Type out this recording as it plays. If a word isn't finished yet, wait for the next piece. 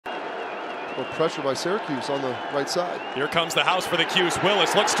Well, pressure by Syracuse on the right side. Here comes the house for the Cuse.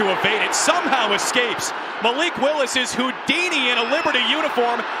 Willis looks to evade it, somehow escapes. Malik Willis is Houdini in a Liberty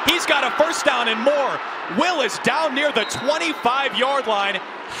uniform. He's got a first down and more. Willis down near the 25-yard line.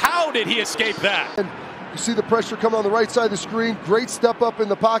 How did he escape that? And you see the pressure coming on the right side of the screen. Great step up in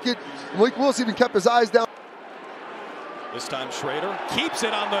the pocket. Malik Willis even kept his eyes down. This time Schrader keeps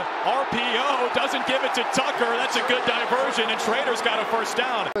it on the RPO, doesn't give it to Tucker. That's a good diversion, and Schrader's got a first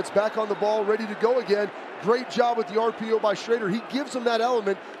down. It's back on the ball, ready to go again. Great job with the RPO by Schrader. He gives him that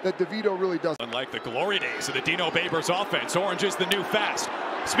element that DeVito really does. Unlike the glory days of the Dino Babers offense, Orange is the new fast.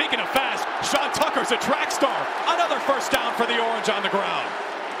 Speaking of fast, Sean Tucker's a track star. Another first down for the Orange on the ground.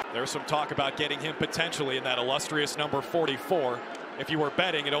 There's some talk about getting him potentially in that illustrious number 44. If you were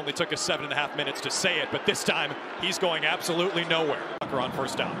betting, it only took us 7.5 minutes to say it, but this time he's going absolutely nowhere. Tucker on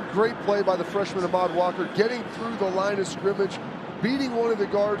first down. Great play by the freshman Ahmad Walker, getting through the line of scrimmage, beating one of the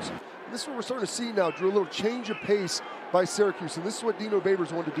guards. This is what we're starting to see now, Drew, a little change of pace by Syracuse, and this is what Dino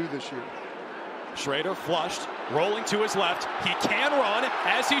Babers wanted to do this year. Schrader flushed, rolling to his left. He can run,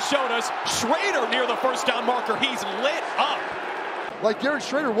 as he showed us. Schrader near the first down marker. He's lit up. Like Garrett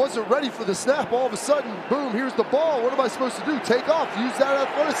Schrader wasn't ready for the snap. All of a sudden, boom, here's the ball. What am I supposed to do? Take off, use that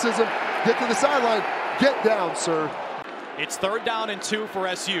athleticism, get to the sideline, get down, sir. It's 3rd down and 2 for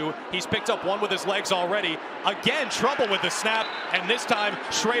SU. He's picked up one with his legs already. Again, trouble with the snap, and this time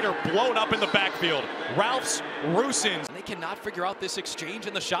Schrader blown up in the backfield. Ralph's Rusins. They cannot figure out this exchange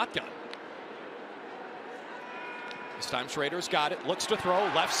in the shotgun. This time Schrader's got it, looks to throw,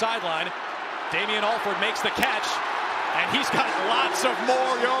 left sideline. Damian Alford makes the catch, and he's got lots of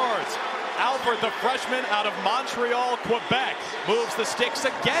more yards. Alford, the freshman out of Montreal, Quebec, moves the sticks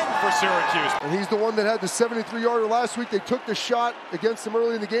again for Syracuse. And he's the one that had the 73-yarder last week. They took the shot against him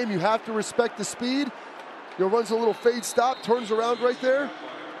early in the game. You have to respect the speed. You know, runs a little fade stop, turns around right there.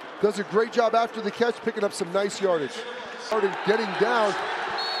 Does a great job after the catch, picking up some nice yardage. Getting down.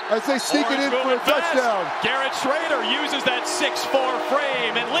 As they sneak it in for a touchdown. Garrett Schrader uses that 6'4"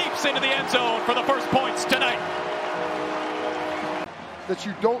 frame and leaps into the end zone for the first points tonight. That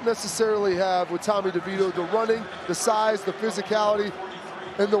you don't necessarily have with Tommy DeVito, the running, the size, the physicality,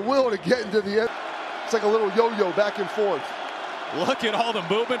 and the will to get into the end. It's like a little yo-yo back and forth. Look at all the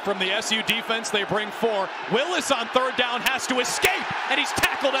movement from the SU defense. They bring 4. Willis on 3rd down has to escape, and he's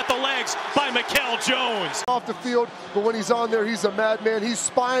tackled at the legs by Mikel Jones. Off the field, but when he's on there, he's a madman. He's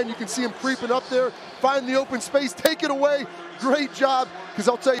spying. You can see him creeping up there, find the open space, take it away. Great job, because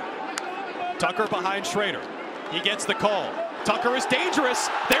I'll tell you. Tucker behind Schrader. He gets the call. Tucker is dangerous.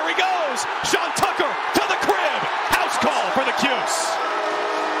 There he goes. Sean Tucker to the crib. House call for the Cuse.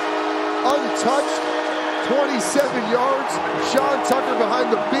 Untouched. 27 yards. Sean Tucker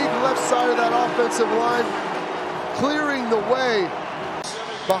behind the big left side of that offensive line, clearing the way.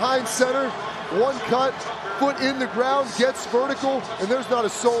 Behind center, one cut, foot in the ground, gets vertical, and there's not a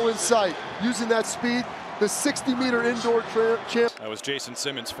soul in sight. Using that speed, the 60-meter indoor champ. That was Jason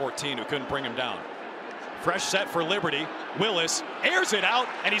Simmons, 14, who couldn't bring him down. Fresh set for Liberty. Willis airs it out,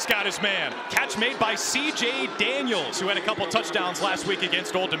 and he's got his man. Catch made by C.J. Daniels, who had a couple touchdowns last week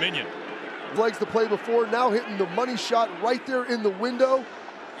against Old Dominion. Legs to play before, now hitting the money shot right there in the window.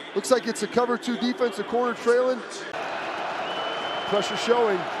 Looks like it's a cover 2 defense, a corner trailing. Pressure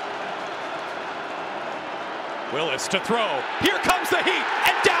showing. Willis to throw. Here comes the heat,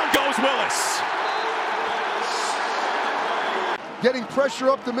 and down goes Willis. Getting pressure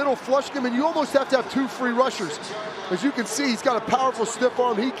up the middle, flushing him, and you almost have to have 2 free rushers. As you can see, he's got a powerful stiff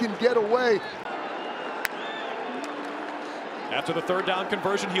arm. He can get away. After the 3rd down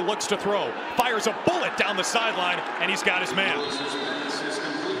conversion, he looks to throw. Fires a bullet down the sideline, and he's got his man.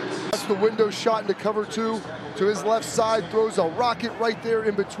 That's the window shot into cover 2 to his left side. Throws a rocket right there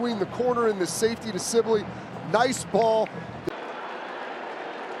in between the corner and the safety to Sibley. Nice ball.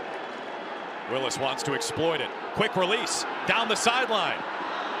 Willis wants to exploit it. Quick release down the sideline.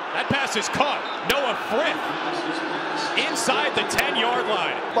 That pass is caught. Noah Frith inside the 10-yard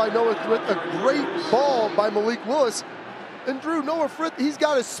line. By Noah Frith, a great ball by Malik Willis. And Drew, Noah Frith, he's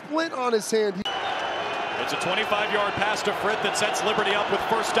got a splint on his hand. It's a 25-yard pass to Frith that sets Liberty up with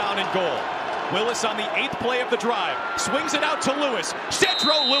first down and goal. Willis on the 8th play of the drive. Swings it out to Lewis.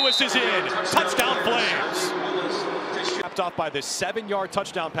 Shedro Lewis is in. Touchdown Flames. Capped off by this 7-yard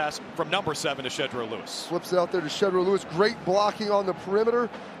touchdown pass from number 7 to Shedro Lewis. Flips it out there to Shedro Lewis. Great blocking on the perimeter.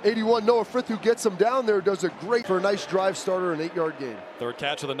 81 Noah Frith, who gets him down there, does a great for a nice drive starter, an 8-yard gain. 3rd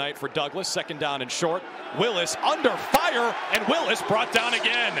catch of the night for Douglas. 2nd down and short. Willis under fire, and Willis brought down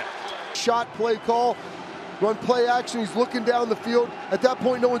again. Shot play call. Run play action. He's looking down the field. At that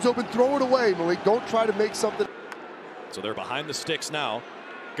point, no one's open. Throw it away, Malik. Don't try to make something. So they're behind the sticks now.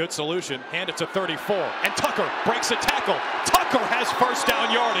 Good solution. Hand it to 34. And Tucker breaks a tackle. Tucker has first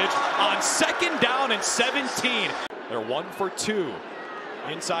down yardage on 2nd down and 17. They're 1 for 2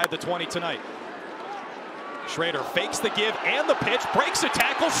 inside the 20 tonight. Schrader fakes the give and the pitch. Breaks a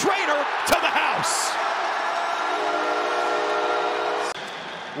tackle. Schrader to the house.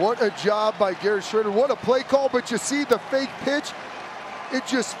 What a job by Garrett Schrader. What a play call, but you see the fake pitch. It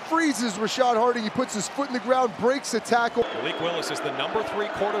just freezes Rashad Harding. He puts his foot in the ground, breaks a tackle. Malik Willis is the number 3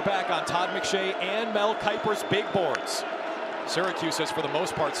 quarterback on Todd McShay and Mel Kiper's big boards. Syracuse has, for the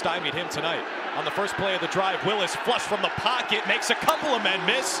most part, stymied him tonight. On the first play of the drive, Willis flush from the pocket, makes a couple of men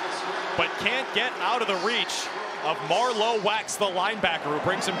miss, but can't get out of the reach of Marlowe Wax, the linebacker, who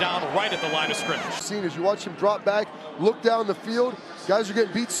brings him down right at the line of scrimmage. Seen as you watch him drop back, look down the field, guys are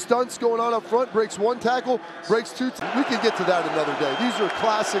getting beat, stunts going on up front, breaks 1 tackle, breaks 2. We can get to that another day. These are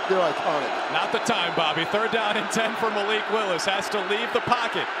classic, they're iconic. Not the time, Bobby. 3rd down and 10 for Malik Willis. Has to leave the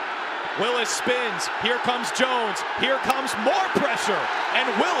pocket. Willis spins. Here comes Jones. Here comes more pressure. And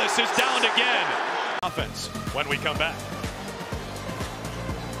Willis is down again. Offense when we come back.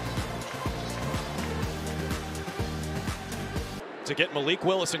 To get Malik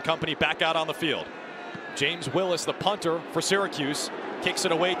Willis and company back out on the field. James Willis, the punter for Syracuse, kicks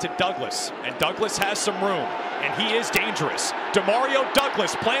it away to Douglas. And Douglas has some room. And he is dangerous. Demario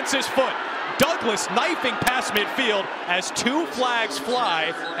Douglas plants his foot. Douglas knifing past midfield as 2 flags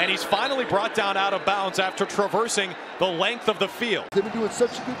fly, and he's finally brought down out of bounds after traversing the length of the field. They've been doing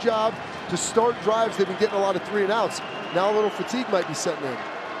such a good job to start drives. They've been getting a lot of 3 and outs. Now a little fatigue might be setting in.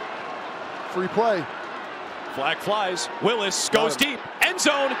 Free play. Flag flies. Willis goes deep. End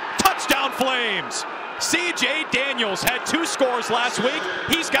zone. Touchdown Flames. C.J. Daniels had 2 scores last week.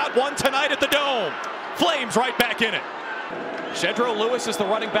 He's got 1 tonight at the Dome. Flames right back in it. Shedro Lewis is the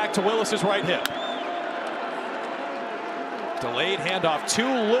running back to Willis's right hip. Delayed handoff to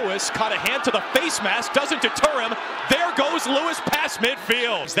Lewis. Caught a hand to the face mask. Doesn't deter him. There goes Lewis past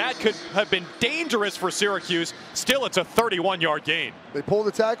midfield. That could have been dangerous for Syracuse. Still, it's a 31-yard gain. They pull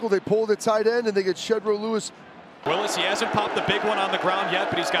the tackle, they pull the tight end, and they get Shedro Lewis. Willis, he hasn't popped the big one on the ground yet,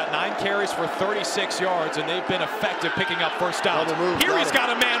 but he's got 9 carries for 36 yards, and they've been effective picking up first downs. Here he's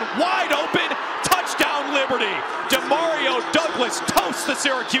got a man wide open. Touchdown Liberty. Demario Douglas toasts the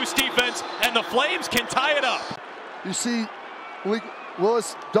Syracuse defense, and the Flames can tie it up. You see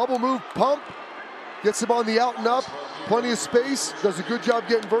Willis double move, pump, gets him on the out and up, plenty of space, does a good job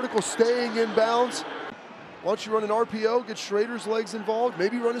getting vertical, staying in bounds. Why don't you run an RPO, get Schrader's legs involved,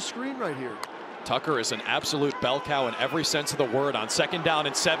 maybe run a screen right here. Tucker is an absolute bell cow in every sense of the word. On 2nd down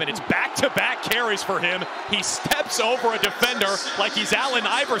and 7, it's back-to-back carries for him. He steps over a defender like he's Allen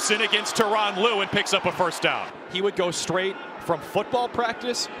Iverson against Tyronn Lue and picks up a first down. He would go straight from football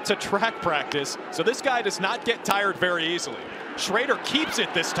practice to track practice, so this guy does not get tired very easily. Schrader keeps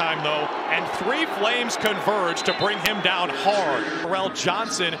it this time, though, and 3 Flames converge to bring him down hard. Terrell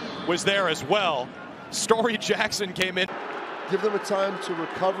Johnson was there as well. Story Jackson came in. Give them a time to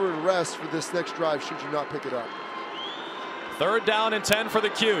recover and rest for this next drive should you not pick it up. 3rd down and 10 for the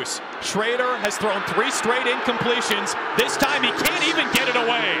Cuse. Schrader has thrown 3 straight incompletions. This time he can't even get it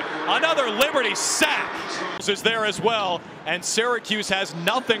away. Another Liberty sack is there as well, and Syracuse has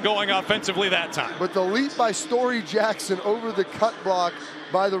nothing going offensively that time. But the leap by Story Jackson over the cut block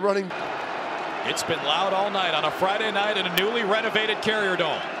by the running. It's been loud all night on a Friday night in a newly renovated Carrier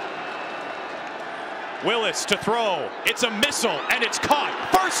Dome. Willis to throw. It's a missile, and it's caught.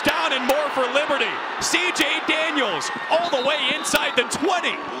 First down and more for Liberty. C.J. Daniels all the way inside the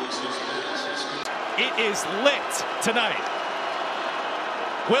 20. It is lit tonight.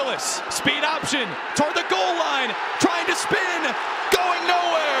 Willis, speed option, toward the goal line, trying to spin, going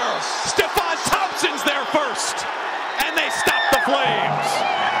nowhere. Stephon Thompson's there first, and they stop the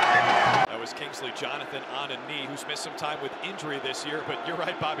Flames. Kingsley Jonathan on a knee, who's missed some time with injury this year, but you're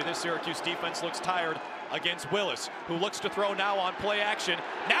right, Bobby, this Syracuse defense looks tired against Willis, who looks to throw now on play action,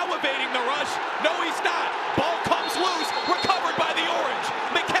 now evading the rush. No, he's not. Ball comes loose, recovered by the Orange.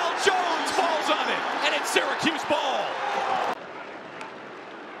 Mikel Jones falls on it, and it's Syracuse ball.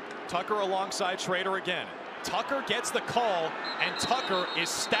 Tucker alongside Schrader again. Tucker gets the call, and Tucker is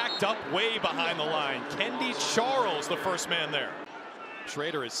stacked up way behind the line. Kendi Charles, the first man there.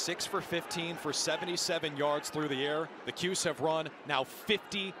 Schrader is 6 for 15 for 77 yards through the air. The Cuse have run now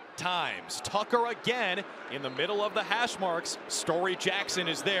 50 times. Tucker again in the middle of the hash marks. Story Jackson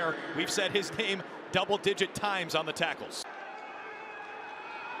is there. We've said his name double-digit times on the tackles.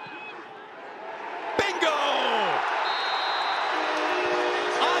 Bingo!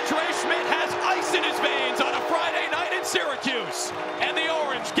 Andre Schmidt has ice in his veins on a Friday night in Syracuse. And the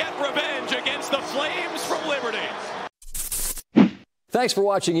Orange get revenge against the Flames from Liberty. Thanks for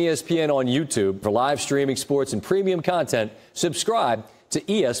watching ESPN on YouTube. For live streaming sports and premium content, subscribe to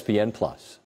ESPN+.